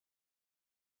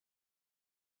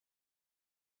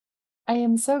I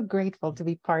am so grateful to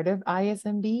be part of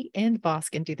ISMB and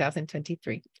BOSC in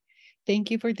 2023.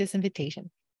 Thank you for this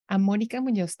invitation. I'm Mónica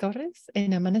Munoz Torres,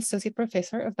 and I'm an associate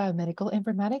professor of biomedical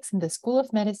informatics in the School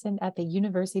of Medicine at the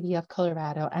University of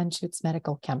Colorado Anschutz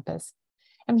Medical Campus.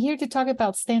 I'm here to talk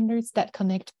about standards that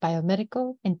connect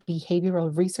biomedical and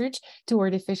behavioral research to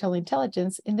artificial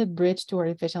intelligence in the Bridge to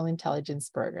Artificial Intelligence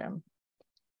program.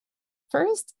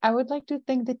 First, I would like to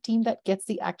thank the team that gets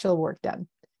the actual work done.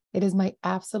 It is my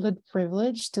absolute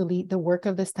privilege to lead the work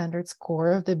of the standards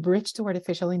core of the Bridge to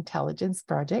Artificial Intelligence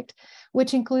project,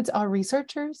 which includes our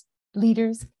researchers,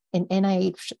 leaders, and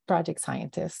NIH project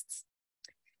scientists.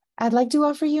 I'd like to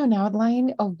offer you an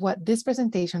outline of what this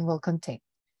presentation will contain.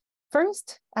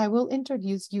 First, I will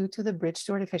introduce you to the Bridge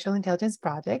to Artificial Intelligence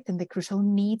project and the crucial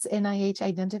needs NIH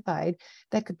identified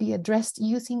that could be addressed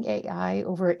using AI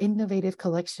over innovative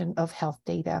collection of health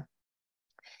data.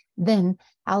 Then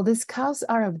I'll discuss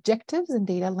our objectives and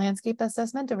data landscape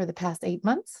assessment over the past 8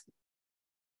 months.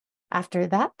 After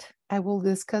that, I will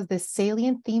discuss the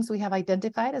salient themes we have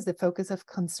identified as the focus of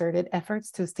concerted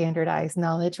efforts to standardize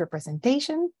knowledge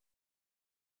representation.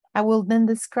 I will then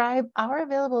describe our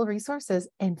available resources,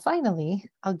 and finally,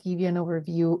 I'll give you an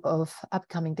overview of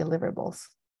upcoming deliverables.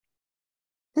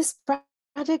 This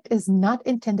project is not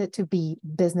intended to be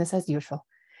business as usual.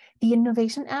 The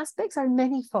innovation aspects are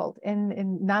manifold,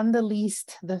 and none the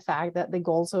least the fact that the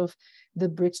goals of the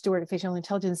Bridge to Artificial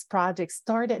Intelligence project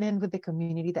start and end with the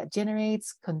community that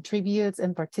generates, contributes,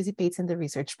 and participates in the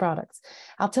research products.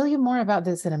 I'll tell you more about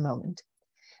this in a moment.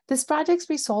 This project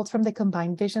results from the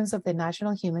combined visions of the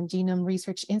National Human Genome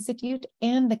Research Institute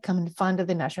and the Common Fund of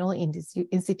the National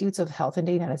Institutes of Health in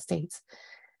the United States.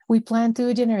 We plan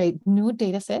to generate new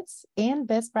data sets and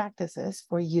best practices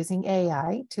for using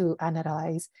AI to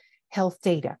analyze health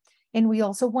data. And we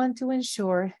also want to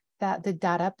ensure that the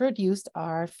data produced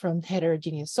are from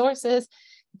heterogeneous sources,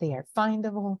 they are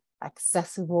findable,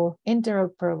 accessible,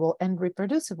 interoperable, and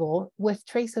reproducible with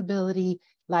traceability,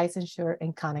 licensure,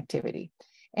 and connectivity,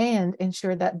 and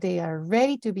ensure that they are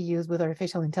ready to be used with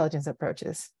artificial intelligence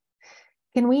approaches.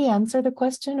 Can we answer the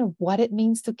question of what it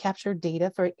means to capture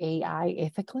data for AI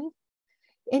ethically?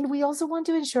 And we also want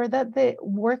to ensure that the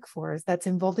workforce that's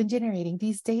involved in generating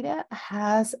these data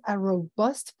has a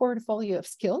robust portfolio of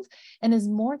skills and is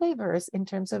more diverse in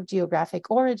terms of geographic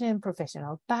origin,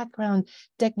 professional background,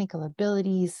 technical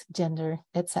abilities, gender,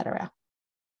 etc.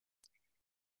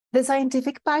 The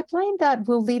scientific pipeline that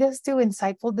will lead us to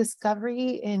insightful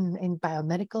discovery in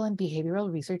biomedical and behavioral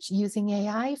research using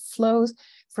AI flows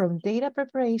from data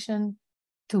preparation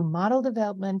to model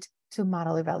development to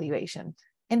model evaluation.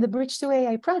 And the Bridge to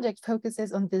AI project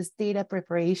focuses on this data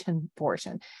preparation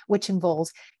portion, which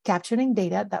involves capturing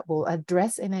data that will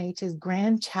address NIH's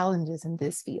grand challenges in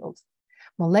this field.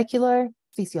 Molecular,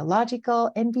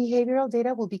 physiological, and behavioral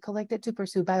data will be collected to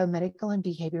pursue biomedical and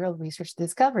behavioral research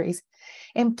discoveries.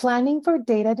 And planning for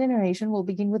data generation will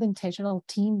begin with intentional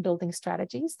team building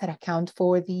strategies that account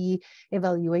for the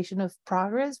evaluation of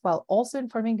progress while also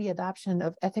informing the adoption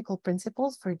of ethical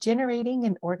principles for generating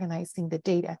and organizing the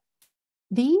data.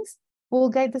 These will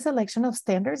guide the selection of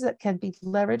standards that can be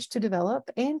leveraged to develop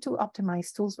and to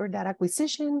optimize tools for data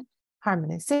acquisition,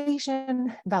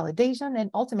 harmonization, validation, and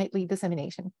ultimately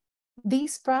dissemination.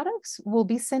 These products will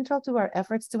be central to our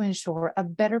efforts to ensure a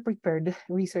better prepared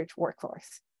research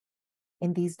workforce.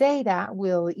 And these data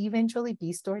will eventually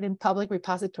be stored in public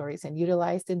repositories and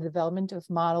utilized in the development of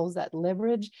models that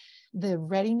leverage the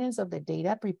readiness of the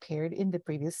data prepared in the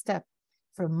previous step,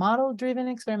 from model-driven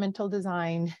experimental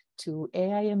design to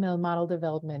AI/ML model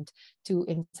development to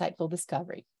insightful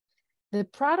discovery. The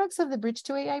products of the Bridge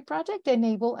to AI project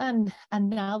enable an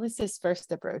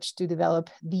analysis-first approach to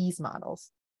develop these models.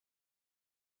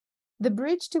 The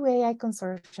Bridge to AI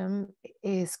consortium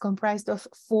is comprised of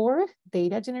 4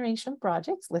 data generation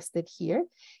projects listed here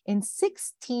and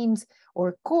 6 teams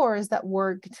or cores that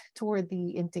worked toward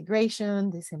the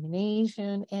integration,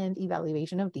 dissemination, and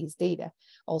evaluation of these data,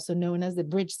 also known as the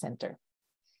Bridge Center.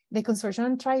 The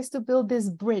consortium tries to build this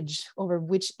bridge over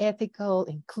which ethical,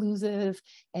 inclusive,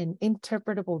 and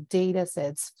interpretable data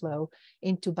sets flow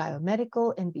into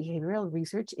biomedical and behavioral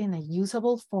research in a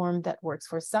usable form that works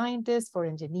for scientists, for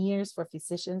engineers, for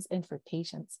physicians, and for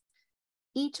patients.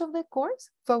 Each of the cores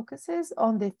focuses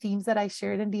on the themes that I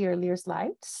shared in the earlier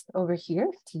slides over here,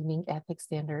 teaming, ethics,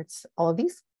 standards, all of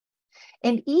these.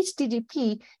 And each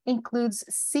DGP includes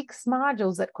 6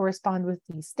 modules that correspond with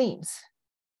these themes.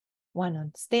 1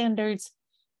 on standards,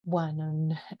 1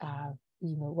 on,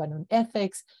 one on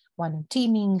ethics, 1 on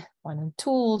teaming, 1 on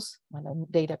tools, 1 on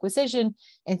data acquisition,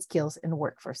 and skills and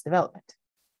workforce development.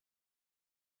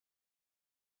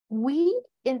 We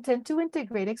intend to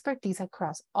integrate expertise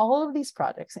across all of these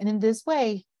projects. And in this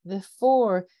way, the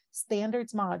 4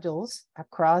 standards modules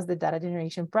across the data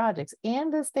generation projects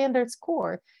and the standards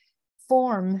core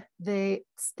form the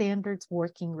standards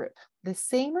working group. The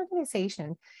same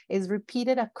organization is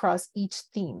repeated across each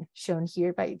theme, shown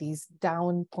here by these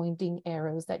down pointing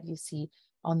arrows that you see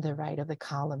on the right of the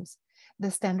columns.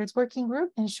 The standards working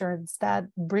group ensures that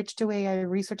Bridge to AI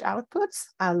research outputs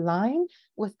align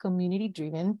with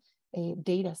community-driven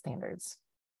data standards.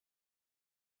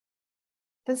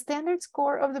 The standards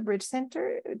core of the Bridge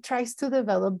Center tries to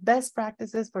develop best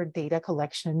practices for data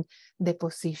collection,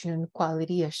 deposition,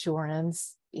 quality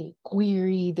assurance,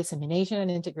 query, dissemination,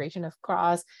 and integration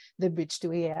across the Bridge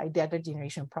to AI data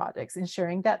generation projects,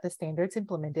 ensuring that the standards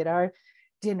implemented are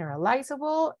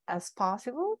generalizable as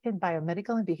possible in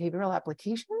biomedical and behavioral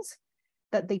applications,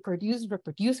 that they produce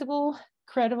reproducible,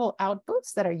 credible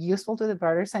outputs that are useful to the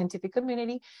broader scientific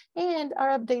community and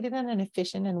are updated in an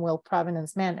efficient and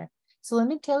well-provenance manner. So let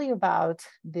me tell you about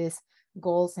this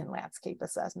goals and landscape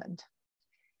assessment.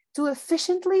 To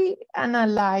efficiently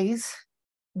analyze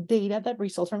data that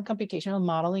results from computational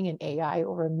modeling and AI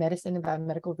over medicine and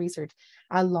biomedical research,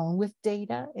 along with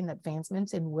data and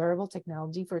advancements in wearable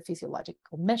technology for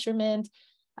physiological measurement,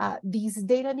 these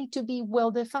data need to be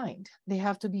well-defined. They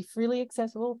have to be freely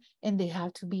accessible and they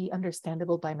have to be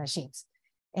understandable by machines.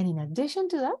 And in addition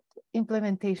to that,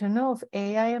 implementation of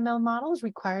AI/ML models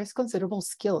requires considerable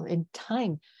skill and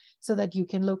time so that you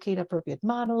can locate appropriate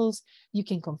models, you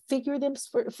can configure them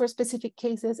for specific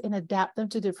cases and adapt them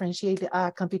to differentiate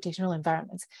computational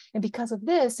environments. And because of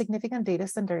this, significant data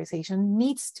standardization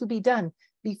needs to be done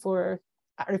before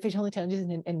artificial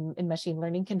intelligence and machine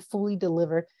learning can fully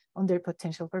deliver on their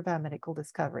potential for biomedical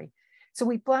discovery. So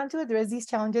we plan to address these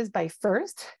challenges by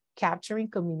first, capturing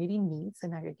community needs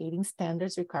and aggregating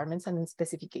standards, requirements, and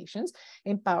specifications,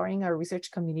 empowering our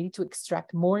research community to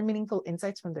extract more meaningful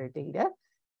insights from their data.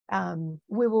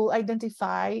 We will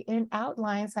identify and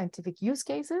outline scientific use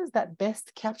cases that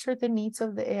best capture the needs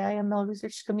of the AI/ML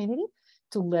research community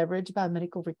to leverage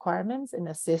biomedical requirements and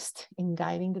assist in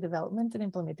guiding the development and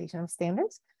implementation of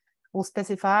standards. We'll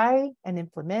specify and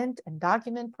implement and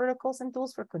document protocols and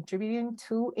tools for contributing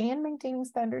to and maintaining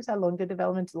standards along the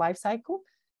development lifecycle.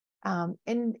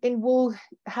 And we'll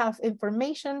have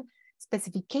information,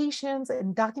 specifications,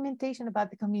 and documentation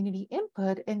about the community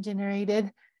input and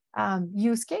generated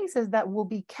use cases that will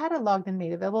be cataloged and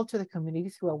made available to the community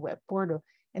through a web portal.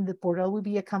 And the portal will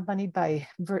be accompanied by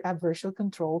a virtual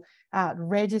control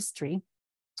registry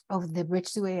of the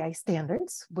Bridge to AI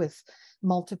standards with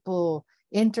multiple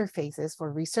interfaces for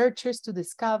researchers to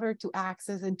discover, to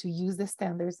access, and to use the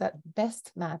standards that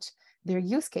best match their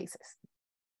use cases.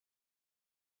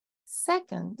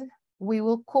 Second, we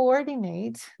will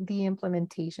coordinate the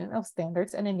implementation of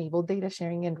standards and enable data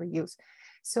sharing and reuse.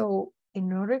 So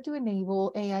in order to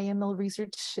enable AI/ML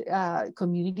research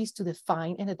communities to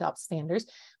define and adopt standards,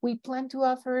 we plan to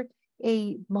offer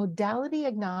a modality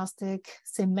agnostic,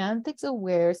 semantics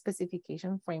aware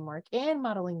specification framework and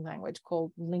modeling language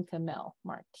called LinkML,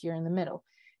 marked here in the middle.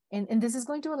 And this is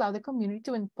going to allow the community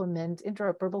to implement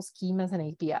interoperable schemas and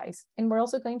APIs. And we're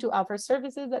also going to offer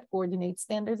services that coordinate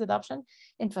standards adoption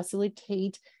and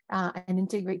facilitate and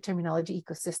integrate terminology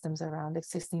ecosystems around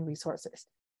existing resources.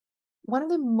 One of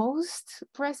the most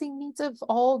pressing needs of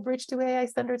all Bridge to AI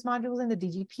standards modules in the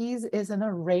DGPs is an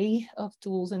array of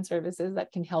tools and services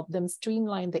that can help them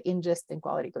streamline the ingest and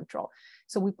quality control.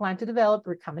 So we plan to develop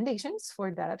recommendations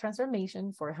for data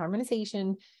transformation, for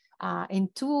harmonization, and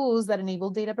tools that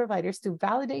enable data providers to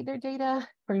validate their data,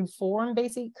 perform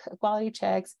basic quality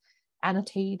checks,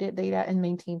 annotate data, and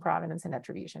maintain provenance and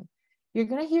attribution. You're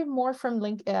going to hear more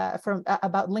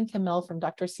about LinkML from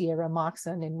Dr. Sierra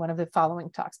Moxon in one of the following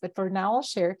talks. But for now, I'll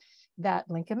share that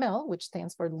LinkML, which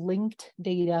stands for Linked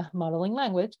Data Modeling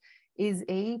Language, is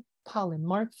a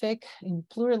polymorphic and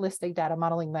pluralistic data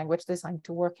modeling language designed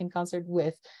to work in concert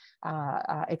with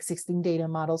existing data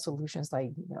model solutions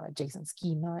like JSON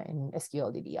schema and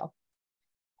SQL-DDL.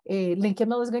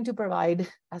 LinkML is going to provide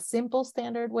a simple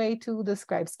standard way to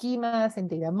describe schemas and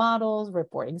data models,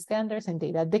 reporting standards, and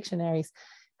data dictionaries,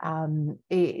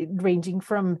 ranging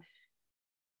from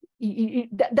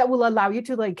that will allow you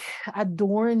to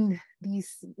adorn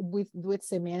these with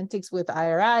semantics with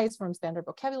IRIs from standard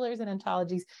vocabularies and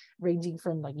ontologies, ranging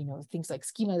from things like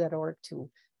schema.org to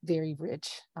very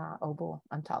rich OBO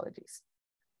ontologies.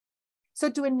 So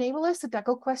to enable us to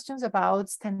tackle questions about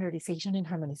standardization and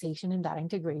harmonization and data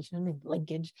integration and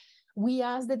linkage, We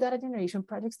asked the data generation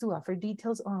projects to offer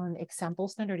details on example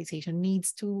standardization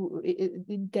needs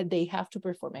that they have to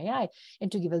perform AI,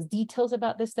 and to give us details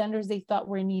about the standards they thought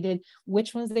were needed,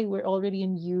 which ones they were already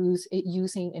in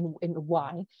using, and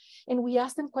why. And we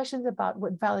asked them questions about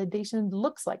what validation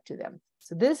looks like to them.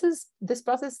 So this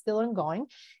process is still ongoing,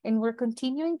 and we're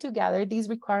continuing to gather these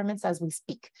requirements as we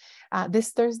speak. This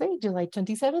Thursday, July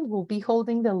 27th, we'll be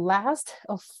holding the last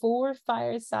of 4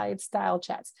 fireside style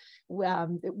chats,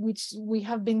 which we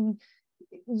have been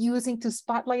using to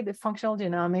spotlight the functional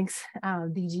genomics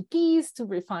DGPs to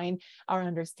refine our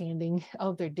understanding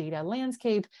of their data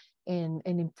landscape and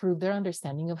improve their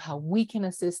understanding of how we can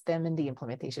assist them in the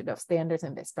implementation of standards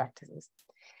and best practices.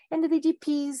 And the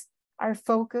DGPs are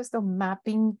focused on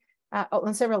mapping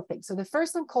on several things. So the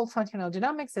first one, called functional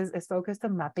genomics, is focused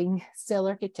on mapping cell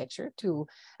architecture to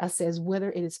assess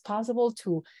whether it is possible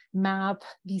to map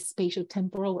the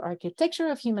spatiotemporal architecture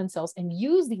of human cells and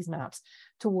use these maps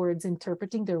towards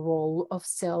interpreting the role of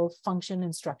cell function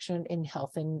instruction in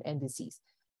health and disease.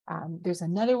 There's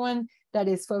another one that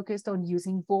is focused on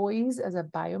using voice as a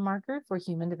biomarker for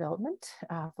human development,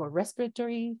 for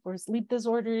respiratory, for sleep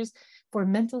disorders, for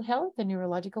mental health and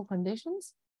neurological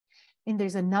conditions. And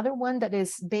there's another one that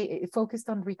is focused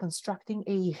on reconstructing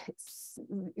a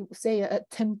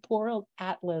temporal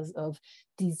atlas of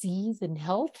disease and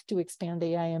health to expand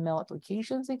AI/ML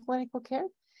applications in clinical care.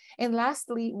 And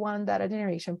lastly, one data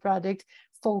generation project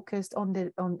focused on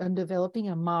developing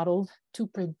a model to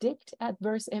predict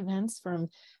adverse events from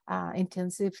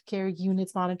intensive care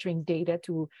units monitoring data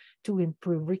to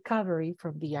improve recovery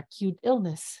from the acute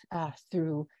illness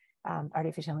through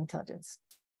artificial intelligence.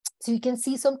 So you can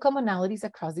see some commonalities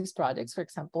across these projects. For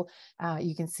example,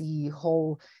 you can see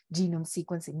whole genome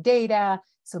sequencing data,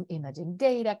 some imaging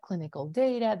data, clinical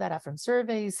data from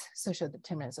surveys, social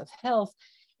determinants of health.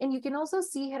 And you can also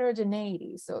see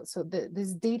heterogeneity. So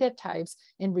these data types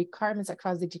and requirements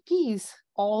across the GPs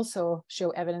also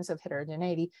show evidence of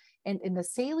heterogeneity, and in the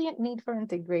salient need for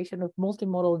integration of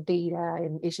multimodal data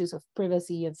and issues of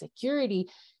privacy and security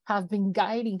have been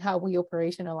guiding how we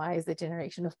operationalize the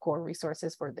generation of core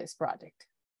resources for this project.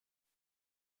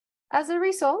 As a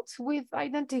result, we've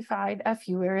identified a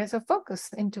few areas of focus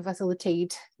and to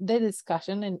facilitate the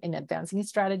discussion and advancing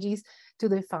strategies to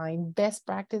define best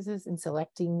practices in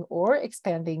selecting or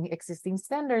expanding existing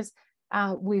standards.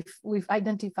 We've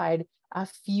identified a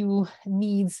few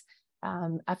needs,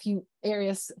 a few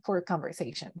areas for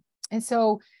conversation. And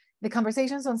so the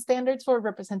conversations on standards for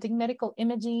representing medical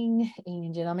imaging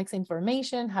and genomics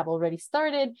information have already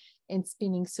started, and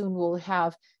spinning soon we'll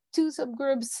have 2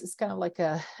 subgroups. It's kind of like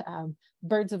a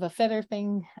birds of a feather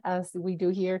thing, as we do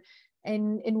here.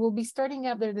 And we'll be starting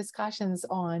up their discussions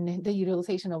on the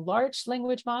utilization of large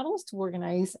language models to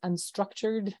organize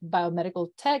unstructured biomedical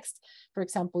text, for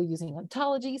example, using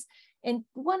ontologies, and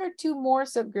 1 or 2 more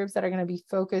subgroups that are going to be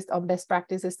focused on best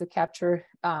practices to capture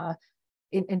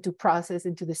and to process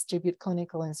and to distribute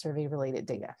clinical and survey related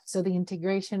data. So the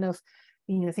integration of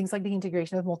things like the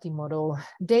integration of multimodal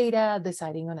data,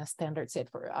 deciding on a standard set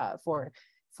for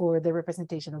the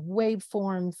representation of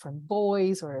waveforms from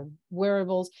voice or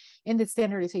wearables, and the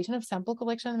standardization of sample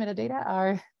collection and metadata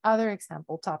are other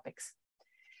example topics.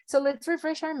 So let's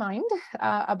refresh our mind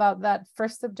about that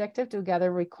first objective, to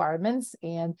gather requirements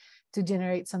and to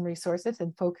generate some resources,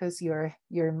 and focus your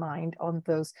mind on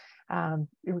those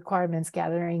requirements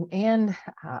gathering and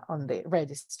on the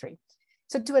registry.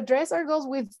 So to address our goals,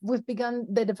 we've begun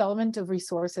the development of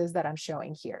resources that I'm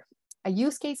showing here. A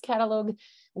use case catalog,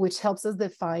 which helps us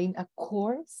define a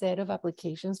core set of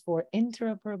applications for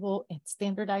interoperable and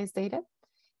standardized data.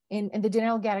 And the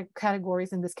general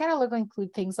categories in this catalog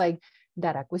include things like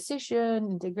data acquisition,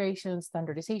 integration,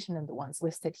 standardization, and the ones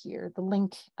listed here. The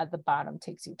link at the bottom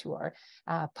takes you to our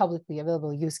publicly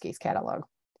available use case catalog.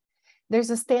 There's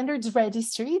a standards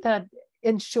registry that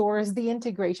ensures the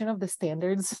integration of the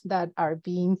standards that are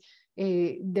being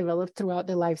developed throughout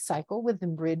the life cycle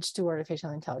within bridge to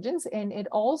artificial intelligence. And it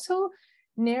also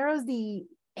narrows the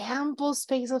ample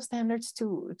space of standards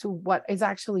to what is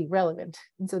actually relevant.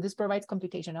 And so this provides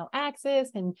computational access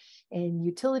and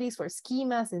utilities for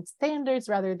schemas and standards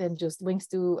rather than just links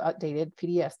to outdated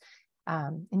PDFs.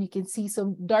 And you can see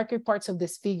some darker parts of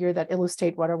this figure that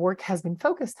illustrate what our work has been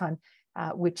focused on,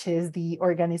 which is the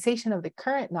organization of the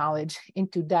current knowledge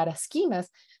into data schemas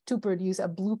to produce a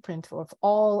blueprint of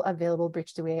all available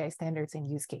Bridge to AI standards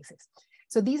and use cases.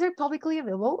 So these are publicly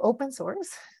available, open source,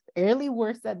 early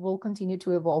work that will continue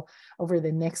to evolve over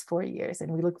the next 4 years.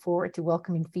 And we look forward to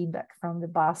welcoming feedback from the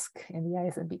BOSC and the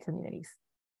ISMB communities.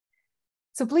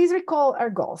 So please recall our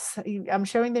goals. I'm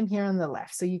showing them here on the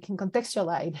left so you can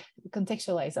contextualize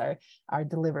our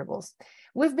deliverables.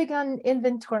 We've begun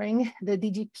inventorying the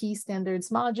DGP standards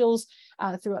modules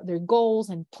throughout their goals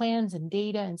and plans and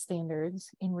data and standards.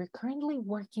 And we're currently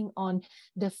working on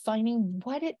defining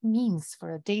what it means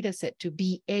for a data set to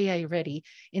be AI ready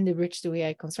in the Bridge to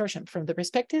AI consortium from the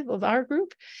perspective of our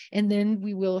group. And then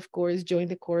we will, of course, join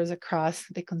the cores across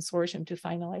the consortium to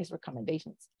finalize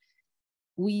recommendations.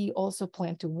 We also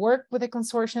plan to work with the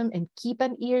consortium and keep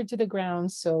an ear to the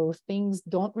ground so things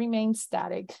don't remain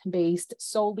static based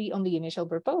solely on the initial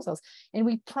proposals. And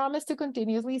we promise to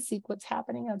continuously seek what's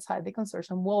happening outside the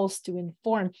consortium walls to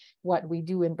inform what we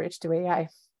do in Bridge to AI.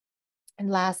 And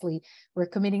lastly, we're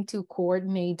committing to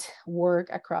coordinate work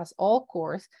across all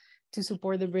cores to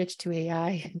support the Bridge to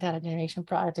AI data generation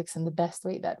projects in the best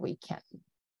way that we can.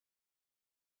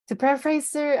 To paraphrase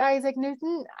Sir Isaac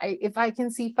Newton, if I can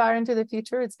see far into the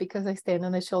future, it's because I stand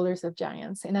on the shoulders of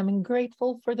giants. And I'm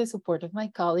grateful for the support of my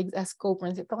colleagues as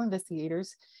co-principal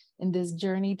investigators in this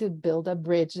journey to build a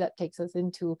bridge that takes us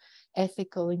into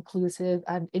ethical, inclusive,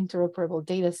 and interoperable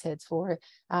data sets for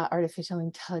artificial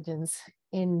intelligence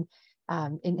in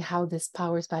how this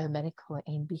powers biomedical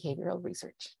and behavioral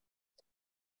research.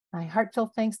 My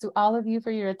heartfelt thanks to all of you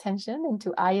for your attention and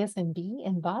to ISMB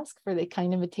and BOSC for the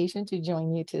kind invitation to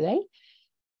join you today.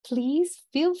 Please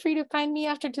feel free to find me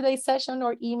after today's session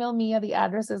or email me at the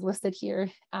addresses listed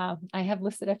here. I have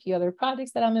listed a few other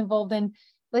projects that I'm involved in.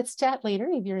 Let's chat later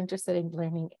if you're interested in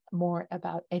learning more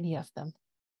about any of them.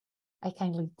 I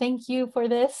kindly thank you for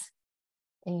this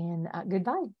and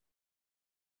goodbye.